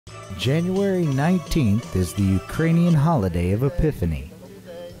January 19th is the Ukrainian Holiday of Epiphany.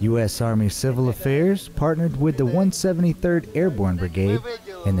 U.S. Army Civil Affairs partnered with the 173rd Airborne Brigade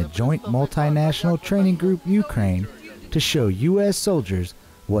and the Joint Multinational Training Group Ukraine to show U.S. soldiers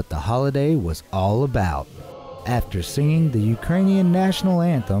what the holiday was all about. After singing the Ukrainian national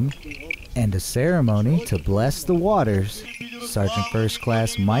anthem and a ceremony to bless the waters, Sergeant First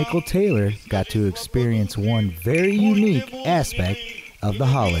Class Michael Taylor got to experience one very unique aspect of the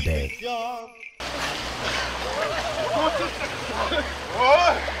holiday.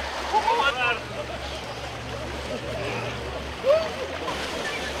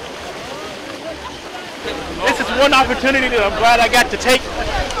 This is one opportunity that I'm glad I got to take,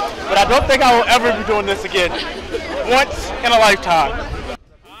 but I don't think I will ever be doing this again. Once in a lifetime.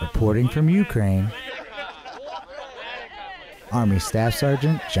 Reporting from Ukraine, Army Staff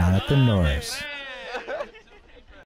Sergeant Jonathan Norris.